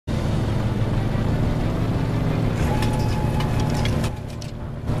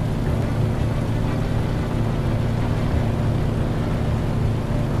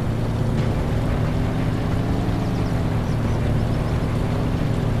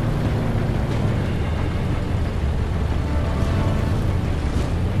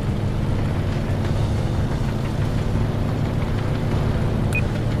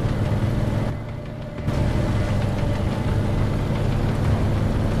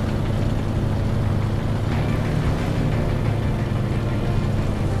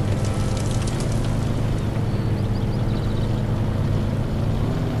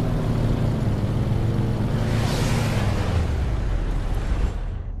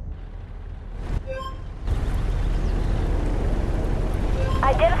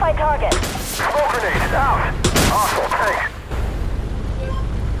Identify target. Smoke grenade out. Hostile tank.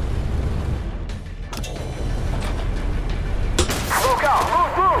 Smoke out.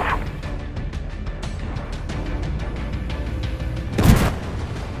 Move.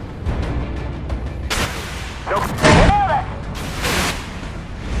 Nope. Nailed it.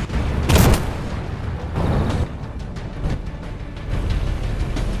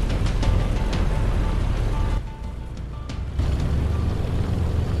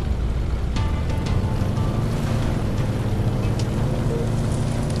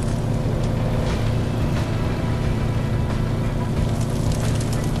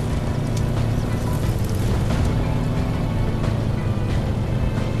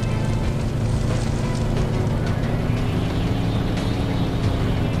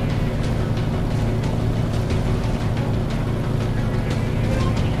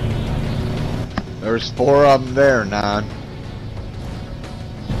 There's 4 of them there, 9.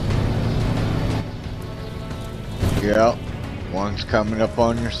 Yep. One's coming up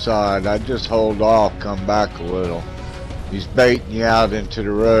on your side. I just hold off, come back a little. He's baiting you out into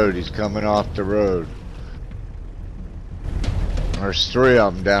the road. He's coming off the road. There's 3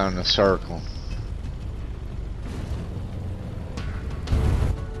 of them down the circle.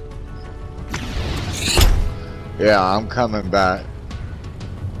 Yeah, I'm coming back.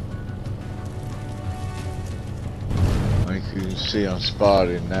 You can see I'm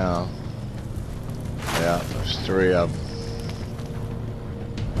spotted now. Yeah, there's 3 of them.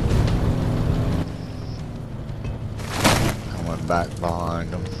 Coming back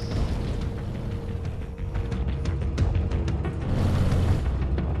behind them.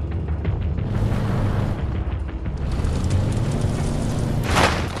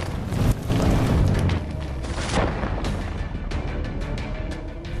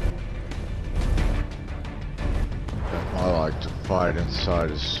 I like to fight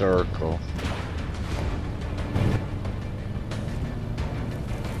inside a circle.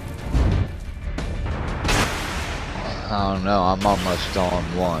 I don't know, I'm almost on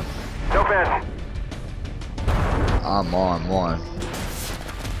 1. Jump in. I'm on 1.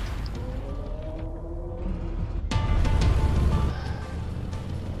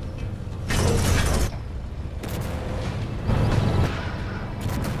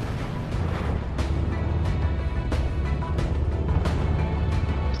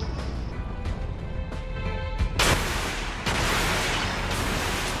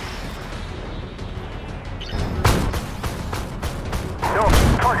 No,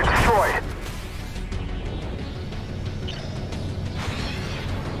 target destroyed.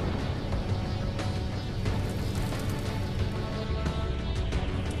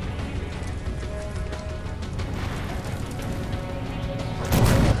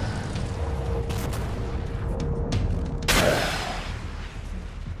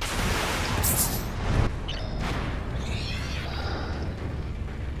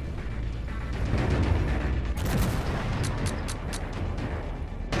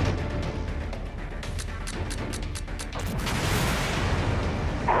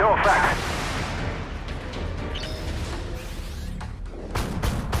 No effect.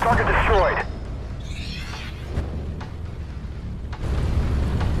 Target destroyed.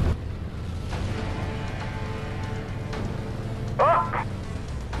 Ah!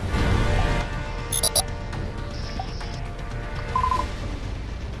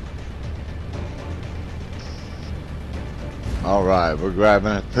 Alright, we're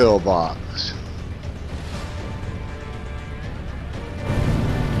grabbing a pillbox.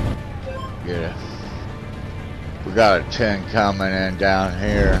 Get it. We got a 10 coming in down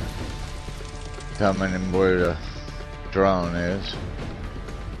here. Coming in where the drone is.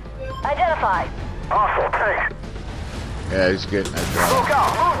 Identify. Hostile tank. Yeah, he's getting a drone. Smoke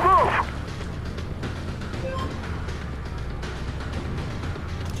out. Move.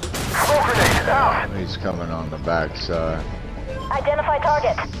 Smoke grenade out. He's coming on the backside. Identify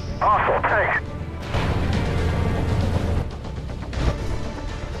target. Hostile tank.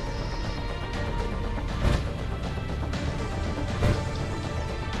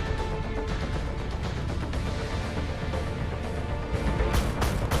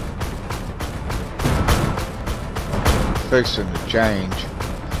 Fixing to change.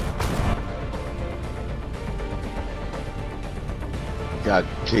 Got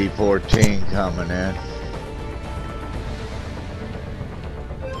T-14 coming in.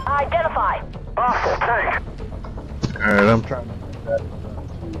 Identify. Hostile tank. Alright, I'm trying to get that.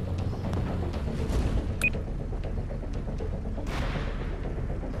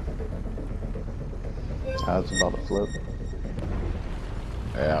 It's about to flip.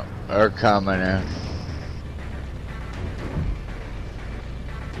 Yeah, they're coming in.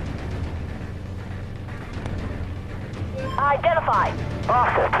 identify.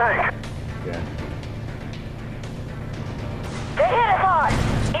 Hostile tank. Yeah. They hit us hard.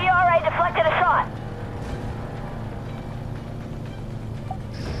 ERA deflected a shot.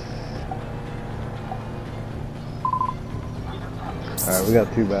 Alright, we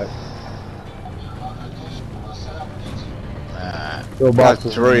got 2 back. Got box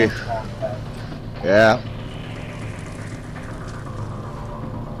is 3. in Yeah.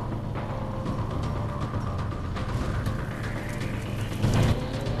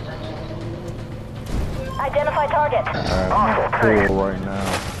 Identify target. Alright, I'm at 4 right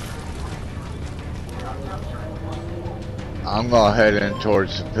now. I'm gonna head in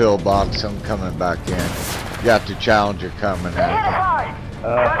towards the pillbox. I'm coming back in. Got the Challenger coming They hit us in. hard.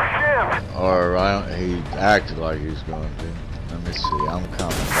 That's jammed. Or he acted like he was going to. Let me see. I'm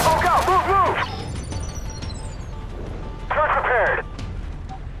coming. Smoke out. Move. Search prepared.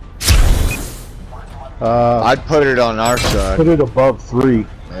 I'd put it on our side. Put it above 3.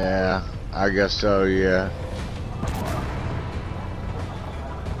 Yeah, I guess so, yeah.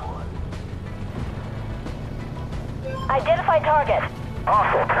 Identify target.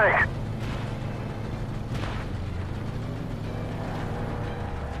 Hostile tank.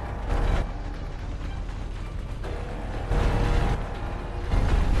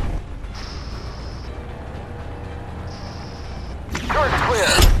 Turret's clear.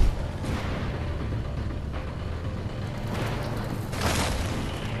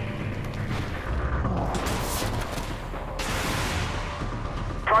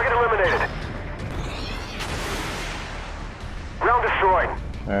 Target eliminated. Round destroyed.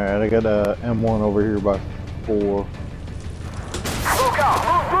 Alright, I got a M1 over here by 4. Smoke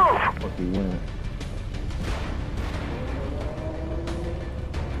out. Move. Lucky win.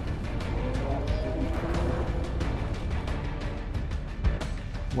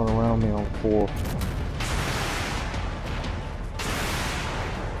 One around me on 4.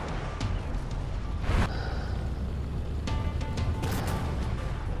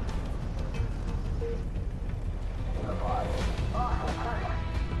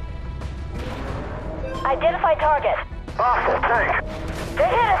 Identify target. Hostile tank. They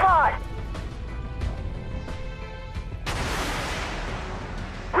hit us hard.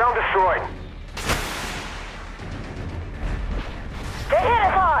 Round destroyed. They hit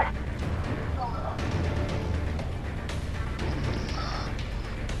us hard.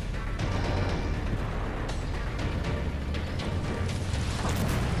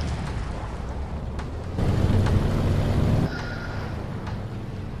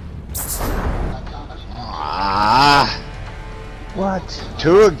 Ah! What?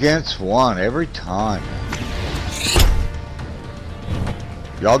 2 against 1 every time.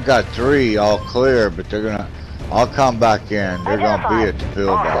 Y'all got 3 all clear, but they're gonna. I'll come back in. They're gonna be at the Hostile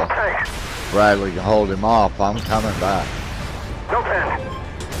pillbox. tank. Bradley can hold him off. I'm coming back. No pen.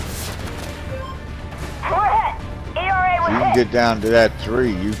 We're hit. ERA If was you can hit. get down to that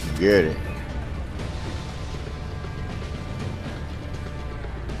 3, you can get it.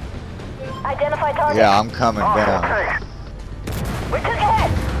 Identify target. Yeah, I'm coming Hostile down. tank. We took a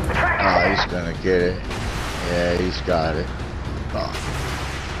hit. The train Oh, is he's gonna get it. Yeah, he's got it. Oh.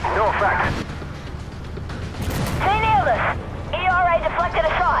 no effect. They nailed us. ERA deflected a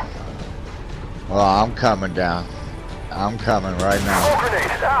shot. Well, I'm coming down. I'm coming right now. Smoke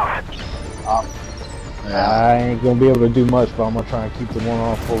grenade out. Yeah. I ain't gonna be able to do much, but I'm gonna try and keep the one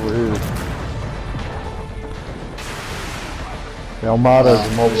off over here. The Armada's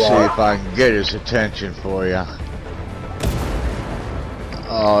See immobilized. if I can get his attention for you.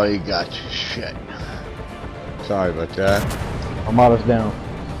 Oh, he got you. Shit. Sorry about that. Armada's down.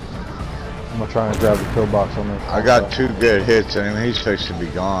 I'm gonna try and grab the pillbox on this. I got 2 good hits on him. He's fixing to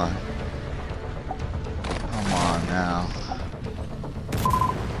be gone. Come on now.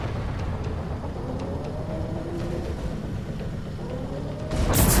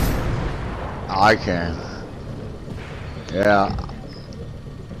 I can. Yeah.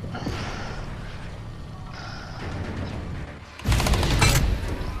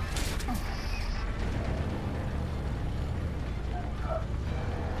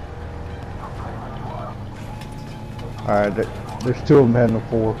 Alright, there's 2 of them heading to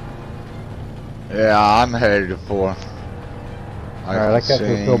 4. Yeah, I'm headed to 4. Alright, I got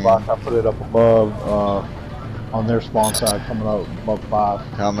the pillbox. I put it up above, on their spawn side, coming out above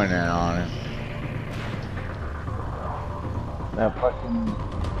 5. Coming in on him.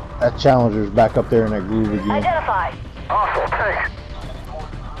 That Challenger's back up there in that groove again. Identify. Hostile tank.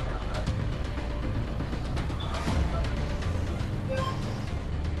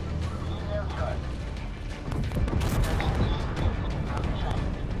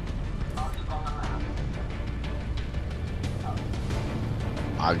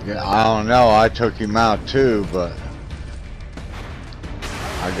 I don't know, I took him out too, but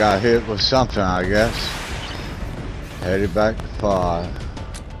I got hit with something, I guess. Headed back to 5.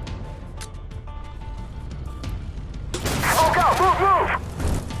 Smoke out! Move, move!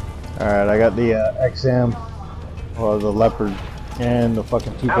 Alright, I got the XM, or the Leopard, and the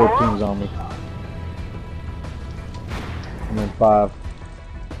fucking T-14s on me. I'm in 5.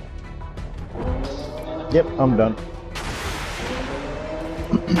 Yep, I'm done.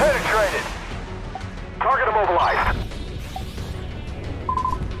 Penetrated! Target immobilized.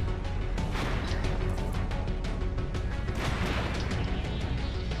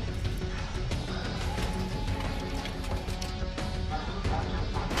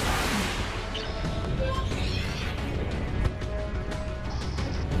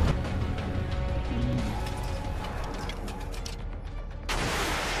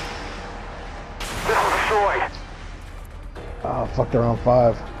 Oh, fuck, they're on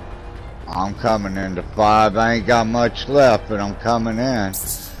 5. I'm coming into 5. I ain't got much left, but I'm coming in. I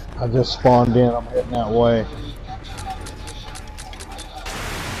just spawned in, I'm heading that way.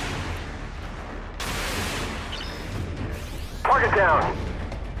 Target down.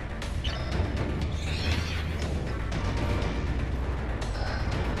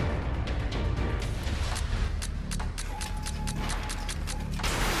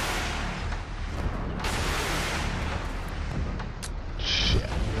 Shit.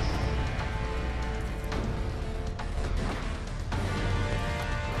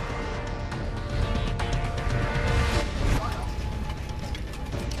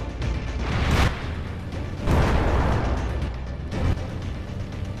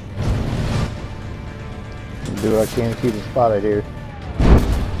 Do what I can to keep the spotted here.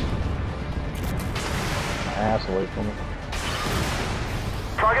 My ass away from me.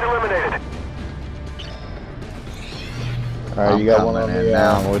 Target eliminated. Alright, you got one on in the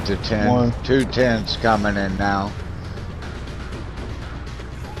now with the 10. one. 2 10s coming in now.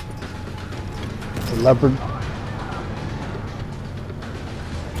 The Leopard.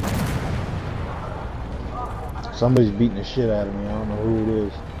 Somebody's beating the shit out of me. I don't know who it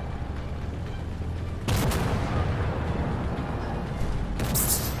is.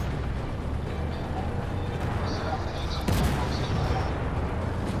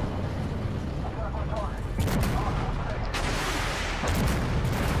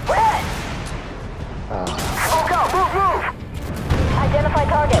 Smoke out! Move, move! Identify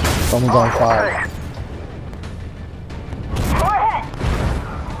target. Someone's on 5. More ahead.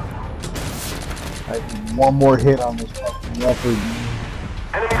 Right, one more hit on this fucking Leopard.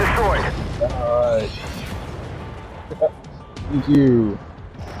 Enemy destroyed. Alright. Thank you.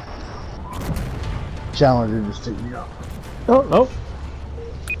 Challenger just took me out. Oh, no.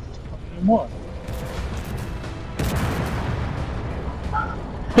 More.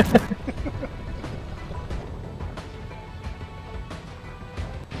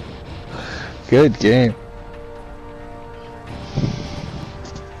 Good game.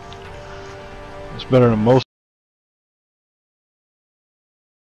 It's better than most.